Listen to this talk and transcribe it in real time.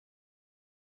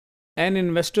An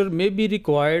investor may be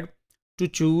required to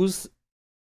choose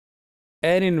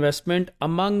an investment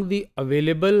among the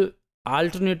available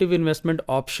alternative investment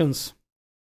options.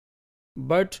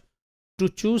 But to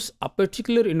choose a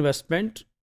particular investment,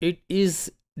 it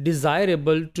is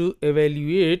desirable to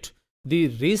evaluate the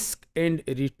risk and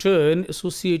return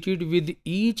associated with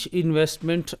each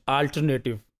investment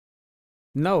alternative.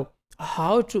 Now,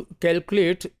 how to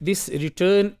calculate this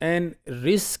return and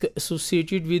risk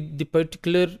associated with the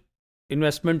particular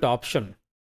investment option?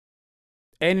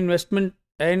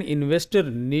 An investor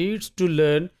needs to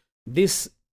learn this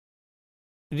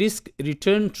risk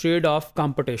return trade off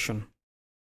computation.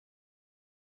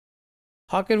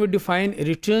 How can we define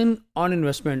return on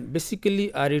investment?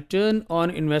 Basically, a return on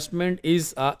investment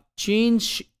is a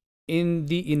change in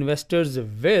the investor's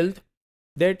wealth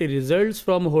that results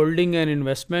from holding an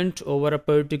investment over a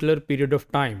particular period of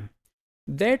time.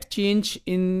 That change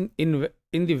in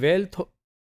the wealth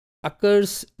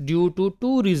occurs due to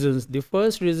two reasons. The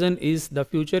first reason is the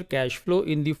future cash flow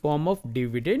in the form of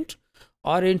dividend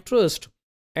or interest,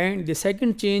 and the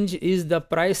second change is the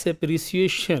price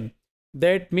appreciation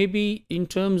that may be in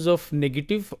terms of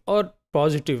negative or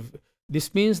positive.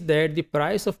 This means that the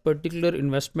price of particular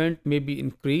investment may be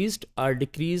increased or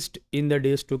decreased in the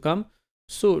days to come.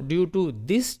 So due to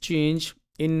this change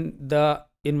in the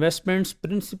investment's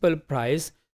principal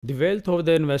price, the wealth of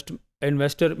the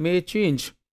investor may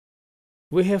change.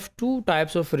 We have two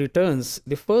types of returns.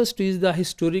 The first is the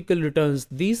historical returns.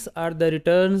 These are the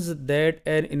returns that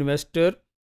an investor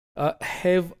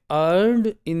have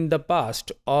earned in the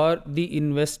past, or the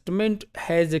investment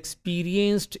has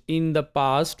experienced in the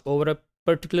past over a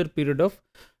particular period of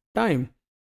time.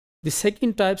 The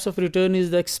second types of return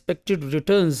is the expected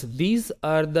returns. These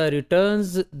are the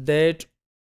returns uh,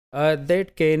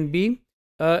 that can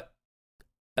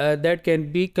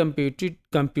be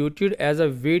computed as a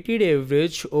weighted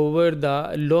average over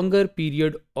the longer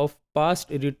period of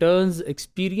past returns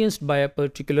experienced by a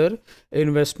particular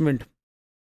investment.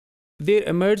 There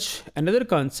emerge another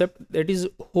concept, that is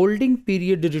holding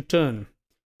period return.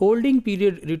 Holding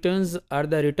period returns are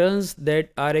the returns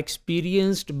that are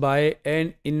experienced by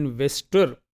an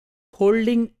investor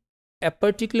holding a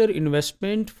particular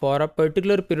investment for a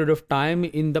particular period of time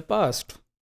in the past.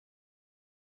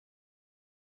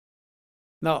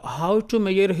 Now, how to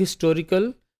measure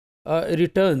historical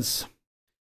returns?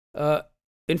 Uh,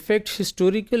 in fact,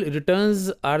 historical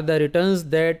returns are the returns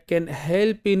that can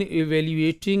help in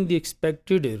evaluating the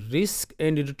expected risk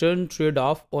and return trade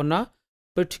off on a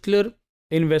particular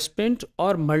investment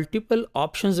or multiple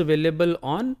options available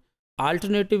on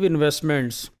alternative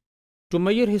investments. To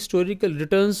measure historical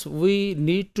returns, we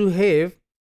need to have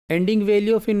ending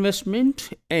value of investment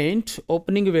and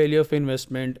opening value of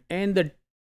investment, and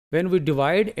when we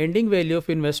divide ending value of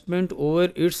investment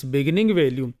over its beginning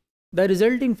value, the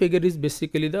resulting figure is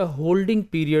basically the holding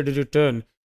period return.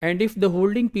 And if the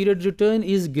holding period return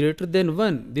is greater than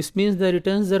 1, this means the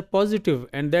returns are positive,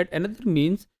 and that another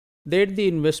means that the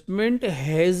investment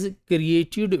has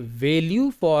created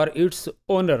value for its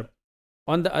owner.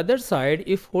 On the other side,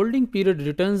 if holding period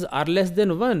returns are less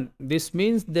than 1, this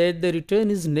means that the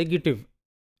return is negative,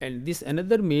 and this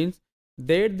another means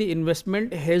that the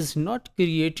investment has not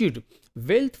created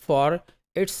wealth for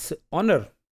its owner.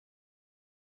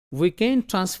 We can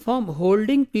transform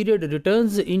holding period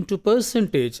returns into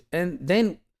percentage, and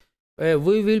then we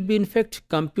will be in fact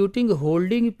computing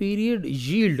holding period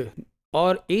yield,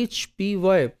 or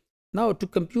HPY. Now, to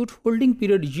compute holding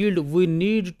period yield, we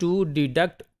need to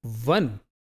deduct 1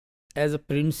 as a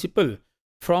principal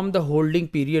from the holding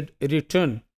period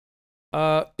return.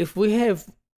 If we have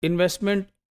investment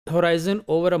horizon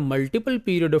over a multiple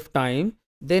period of time,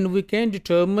 then we can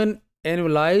determine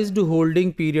annualized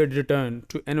holding period return.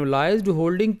 To annualized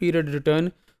holding period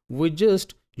return, we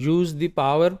just use the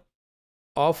power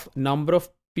of number of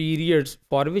periods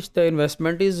for which the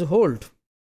investment is held.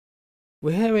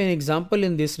 We have an example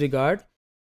in this regard,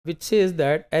 which says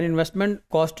that an investment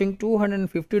costing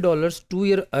 $250 2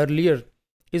 years earlier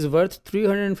is worth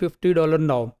 $350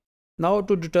 now. Now,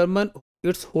 to determine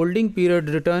its holding period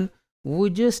return, we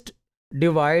just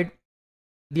divide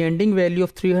the ending value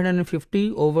of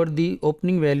 350 over the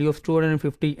opening value of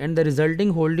 250, and the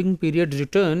resulting holding period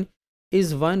return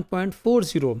is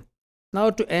 1.40. Now,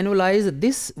 to annualize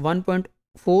this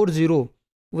 1.40,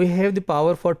 we have the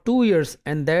power for 2 years,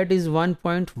 and that is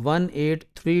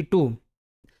 1.1832.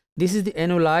 This is the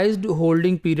annualized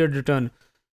holding period return.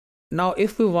 Now,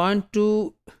 if we want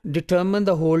to determine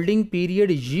the holding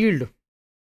period yield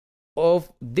of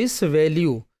this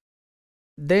value,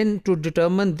 then to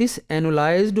determine this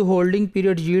annualized holding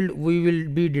period yield, we will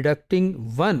be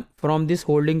deducting 1 from this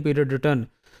holding period return.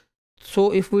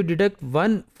 So if we deduct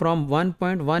 1 from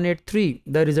 1.183,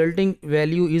 the resulting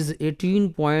value is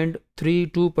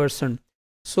 18.32%.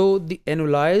 So the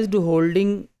annualized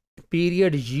holding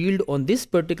period yield on this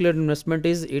particular investment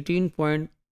is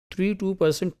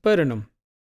 18.32% per annum.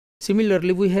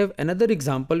 Similarly, we have another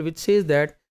example which says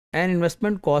that an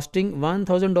investment costing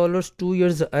 $1,000 2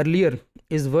 years earlier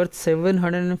is worth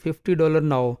 $750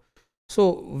 now.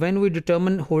 So when we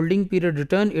determine holding period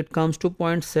return, it comes to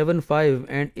 0.75,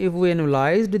 and if we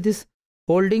annualized this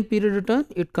holding period return,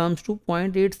 it comes to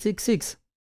 0.866.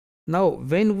 Now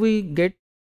when we get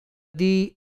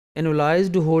the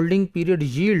annualized holding period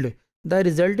yield, the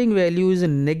resulting value is a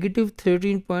negative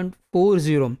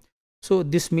 13.40. So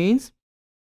this means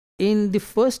in the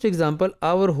first example,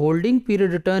 our holding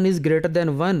period return is greater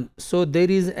than 1. So there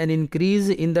is an increase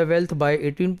in the wealth by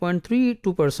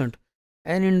 18.32%.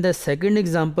 And in the second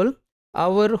example,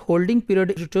 our holding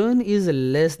period return is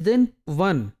less than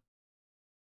 1.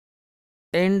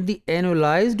 And the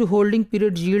annualized holding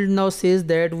period yield now says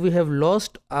that we have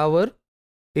lost our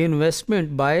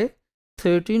investment by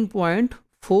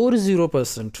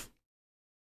 13.40%.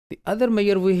 The other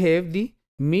measure we have the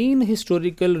mean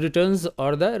historical returns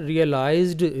or the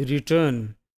realized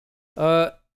return.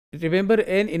 Remember,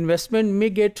 an investment may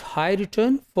get high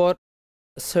return for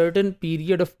a certain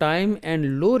period of time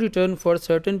and low return for a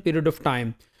certain period of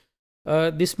time.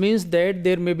 This means that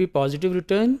there may be positive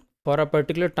return for a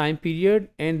particular time period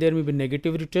and there may be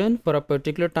negative return for a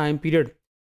particular time period.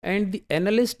 And the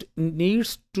analyst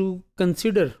needs to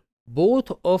consider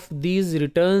both of these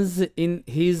returns in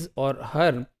his or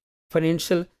her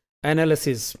financial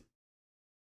analysis.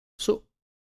 So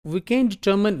we can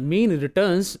determine mean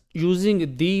returns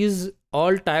using these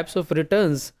all types of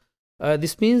returns.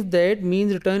 This means that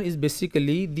mean return is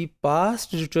basically the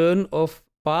past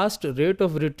rate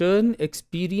of return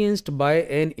experienced by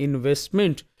an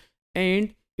investment,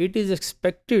 and it is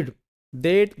expected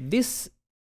that this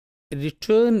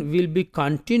return will be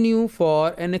continue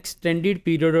for an extended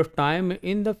period of time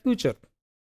in the future.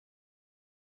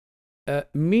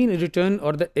 Mean return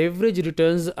or the average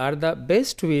returns are the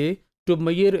best way to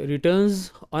measure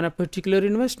returns on a particular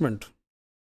investment.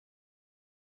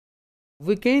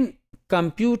 We can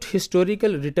compute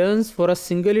historical returns for a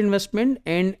single investment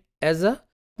and as a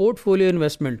portfolio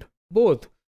investment both.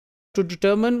 To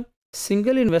determine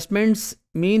single investments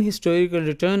mean historical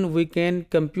return, we can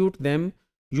compute them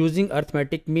using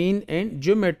arithmetic mean and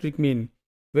geometric mean.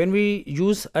 When we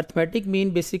use arithmetic mean,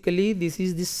 basically this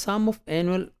is the sum of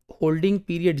annual holding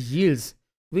period yields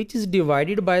which is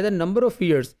divided by the number of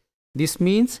years. This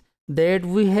means that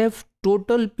we have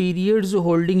total periods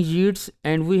holding yields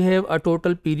and we have a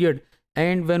total period,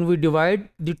 and when we divide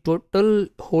the total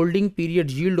holding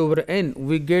period yield over n,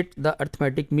 we get the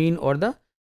arithmetic mean or the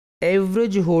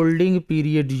average holding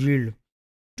period yield.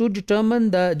 To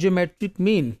determine the geometric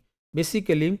mean,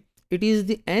 basically it is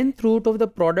the nth root of the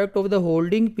product of the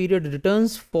holding period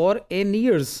returns for n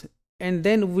years, and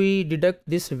then we deduct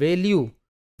this value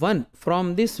 1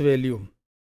 from this value.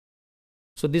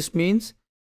 So this means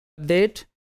that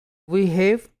we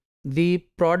have the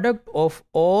product of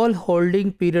all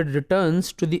holding period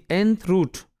returns to the nth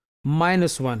root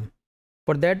minus 1.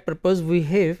 For that purpose, we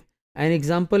have an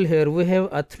example here. We have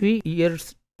a 3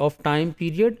 years of time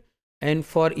period, and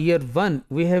for year 1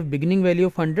 we have beginning value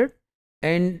of 100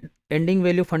 and ending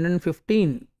value of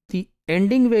 115. The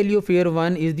ending value of year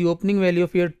 1 is the opening value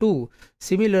of year 2.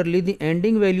 Similarly, the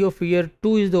ending value of year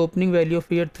 2 is the opening value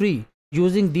of year 3.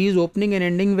 Using these opening and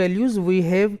ending values, we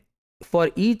have for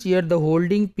each year the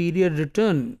holding period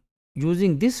return.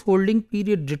 Using this holding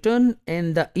period return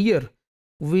and the year,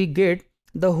 we get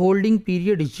the holding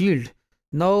period yield.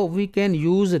 Now we can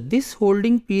use this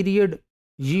holding period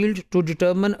yield to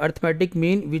determine arithmetic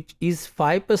mean, which is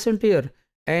 5% here.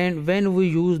 And when we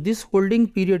use this holding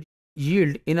period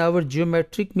yield in our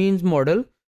geometric means model,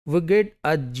 we get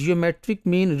a geometric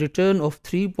mean return of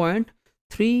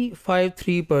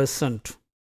 3.353%.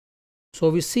 So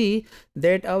we see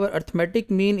that our arithmetic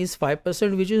mean is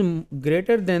 5%, which is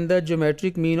greater than the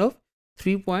geometric mean of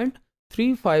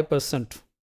 3.35%.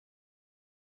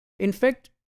 In fact,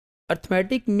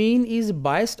 arithmetic mean is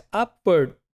biased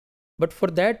upward, but for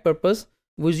that purpose,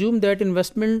 we assume that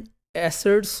investment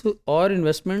assets or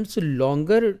investments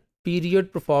longer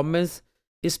period performance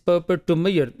is purport to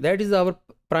measure. That is our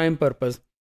prime purpose.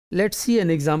 Let's see an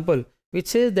example which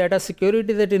says that a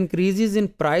security that increases in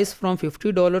price from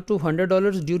 $50 to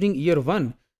 $100 during year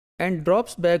 1 and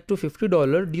drops back to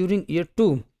 $50 during year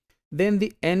 2, then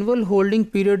the annual holding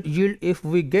period yield, if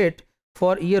we get,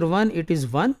 For year 1 it is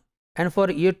 1, and for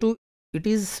year 2 it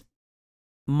is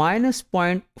minus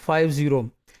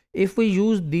 0.50. If we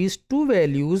use these two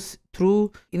values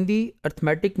through in the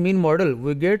arithmetic mean model,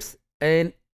 we get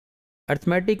an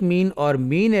arithmetic mean or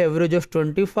mean average of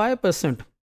 25%.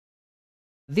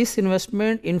 This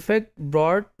investment in fact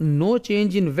brought no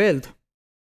change in wealth,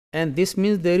 and this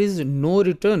means there is no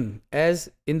return.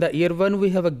 As in the year 1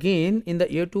 we have a gain, in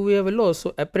the year 2 we have a loss,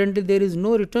 so apparently there is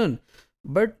no return,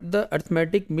 but the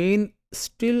arithmetic mean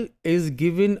still is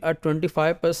given a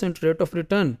 25% rate of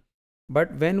return.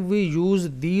 But when we use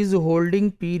these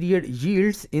holding period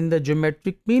yields in the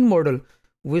geometric mean model,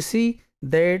 we see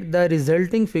that the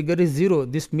resulting figure is 0.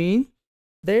 This means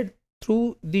that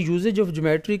through the usage of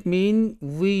geometric mean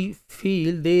we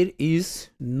feel there is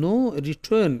no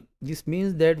return. This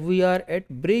means that we are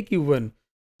at break even.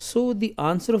 So the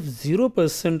answer of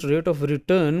 0% rate of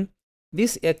return,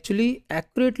 this actually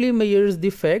accurately measures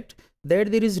the fact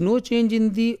that there is no change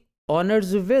in the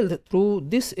owner's wealth through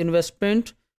this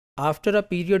investment after a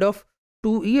period of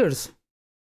 2 years.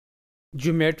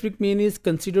 Geometric mean is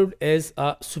considered as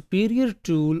a superior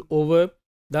tool over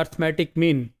the arithmetic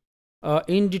mean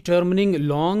in determining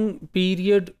long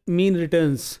period mean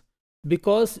returns,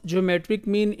 because geometric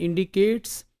mean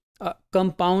indicates a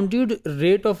compounded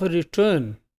rate of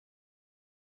return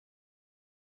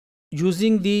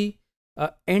using the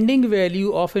ending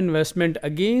value of investment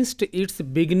against its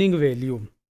beginning value.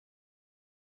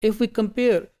 If we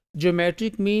compare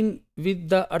geometric mean with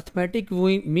the arithmetic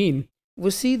mean, we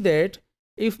see that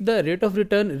if the rate of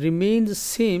return remains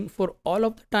same for all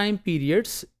of the time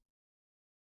periods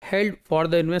held for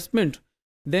the investment,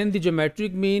 then the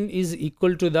geometric mean is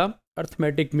equal to the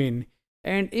arithmetic mean.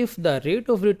 And if the rate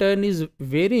of return is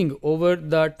varying over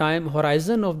the time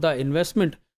horizon of the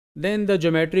investment, then the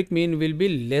geometric mean will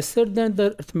be lesser than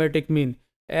the arithmetic mean,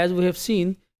 as we have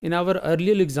seen in our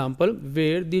earlier example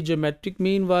where the geometric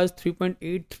mean was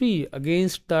 3.83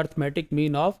 against the arithmetic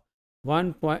mean of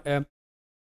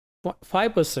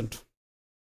 1.5%.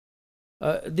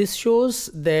 This shows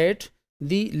that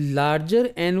the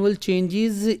larger annual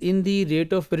changes in the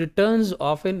rate of returns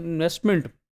of an investment,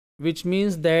 which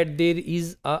means that there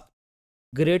is a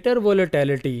greater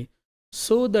volatility.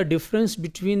 So the difference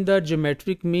between the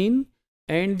geometric mean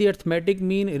and the arithmetic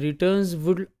mean returns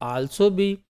would also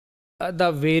be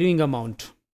the varying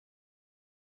amount.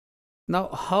 Now,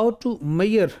 how to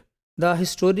measure the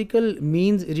historical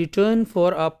means return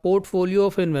for a portfolio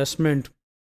of investment?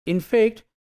 In fact,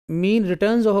 mean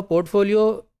returns of a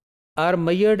portfolio are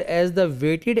measured as the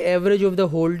weighted average of the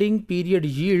holding period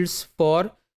yields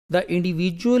for the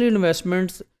individual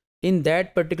investments in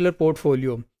that particular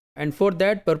portfolio. And for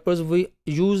that purpose we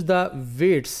use the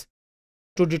weights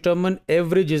to determine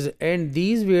averages, and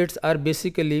these weights are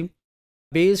basically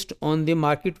based on the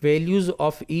market values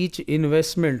of each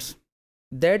investments.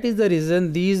 That is the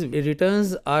reason these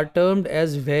returns are termed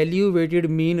as value weighted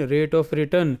mean rate of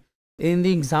return. In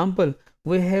the example,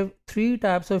 we have three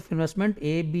types of investment,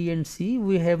 A, B and C.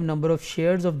 We have number of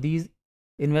shares of these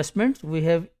investments. We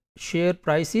have share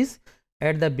prices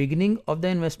at the beginning of the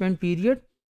investment period,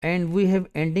 and we have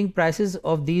ending prices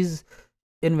of these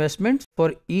investments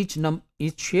for each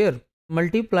share.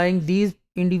 Multiplying these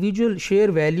individual share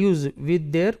values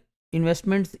with their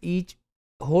investments each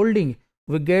holding,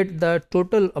 we get the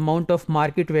total amount of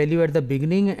market value at the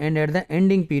beginning and at the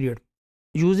ending period.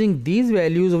 Using these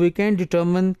values we can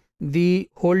determine the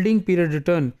holding period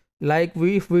return. Like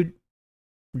if we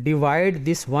divide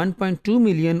this 1.2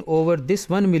 million over this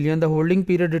 1 million, the holding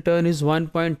period return is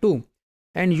 1.2.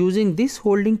 And using this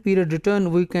holding period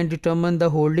return we can determine the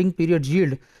holding period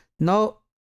yield. Now,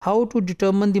 how to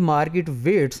determine the market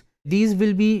weights? These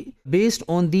will be based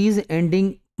on these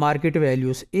ending market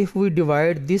values. If we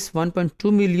divide this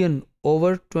 1.2 million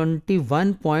over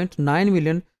 21.9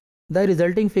 million, the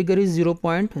resulting figure is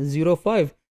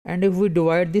 0.05. And if we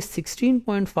divide this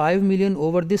 16.5 million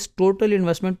over this total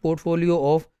investment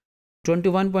portfolio of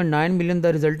 21.9 million,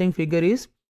 the resulting figure is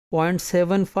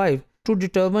 0.75. To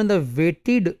determine the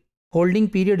weighted holding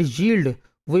period yield,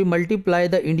 we multiply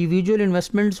the individual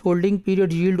investments holding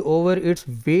period yield over its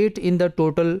weight in the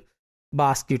total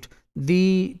basket.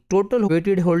 The total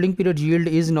weighted holding period yield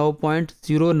is now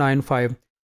 0.095.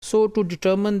 So to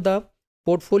determine the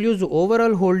portfolio's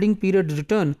overall holding period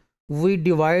return, we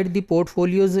divide the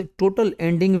portfolio's total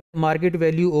ending market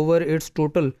value over its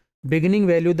total beginning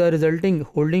value. The resulting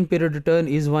holding period return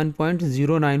is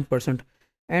 1.09%.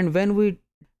 And when we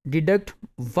deduct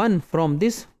 1 from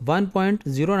this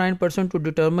 1.09% to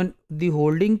determine the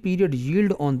holding period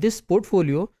yield on this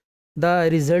portfolio, the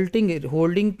resulting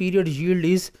holding period yield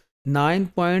is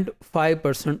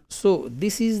 9.5%. So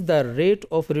this is the rate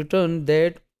of return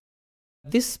that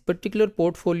this particular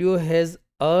portfolio has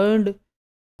earned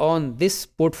on this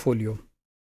portfolio.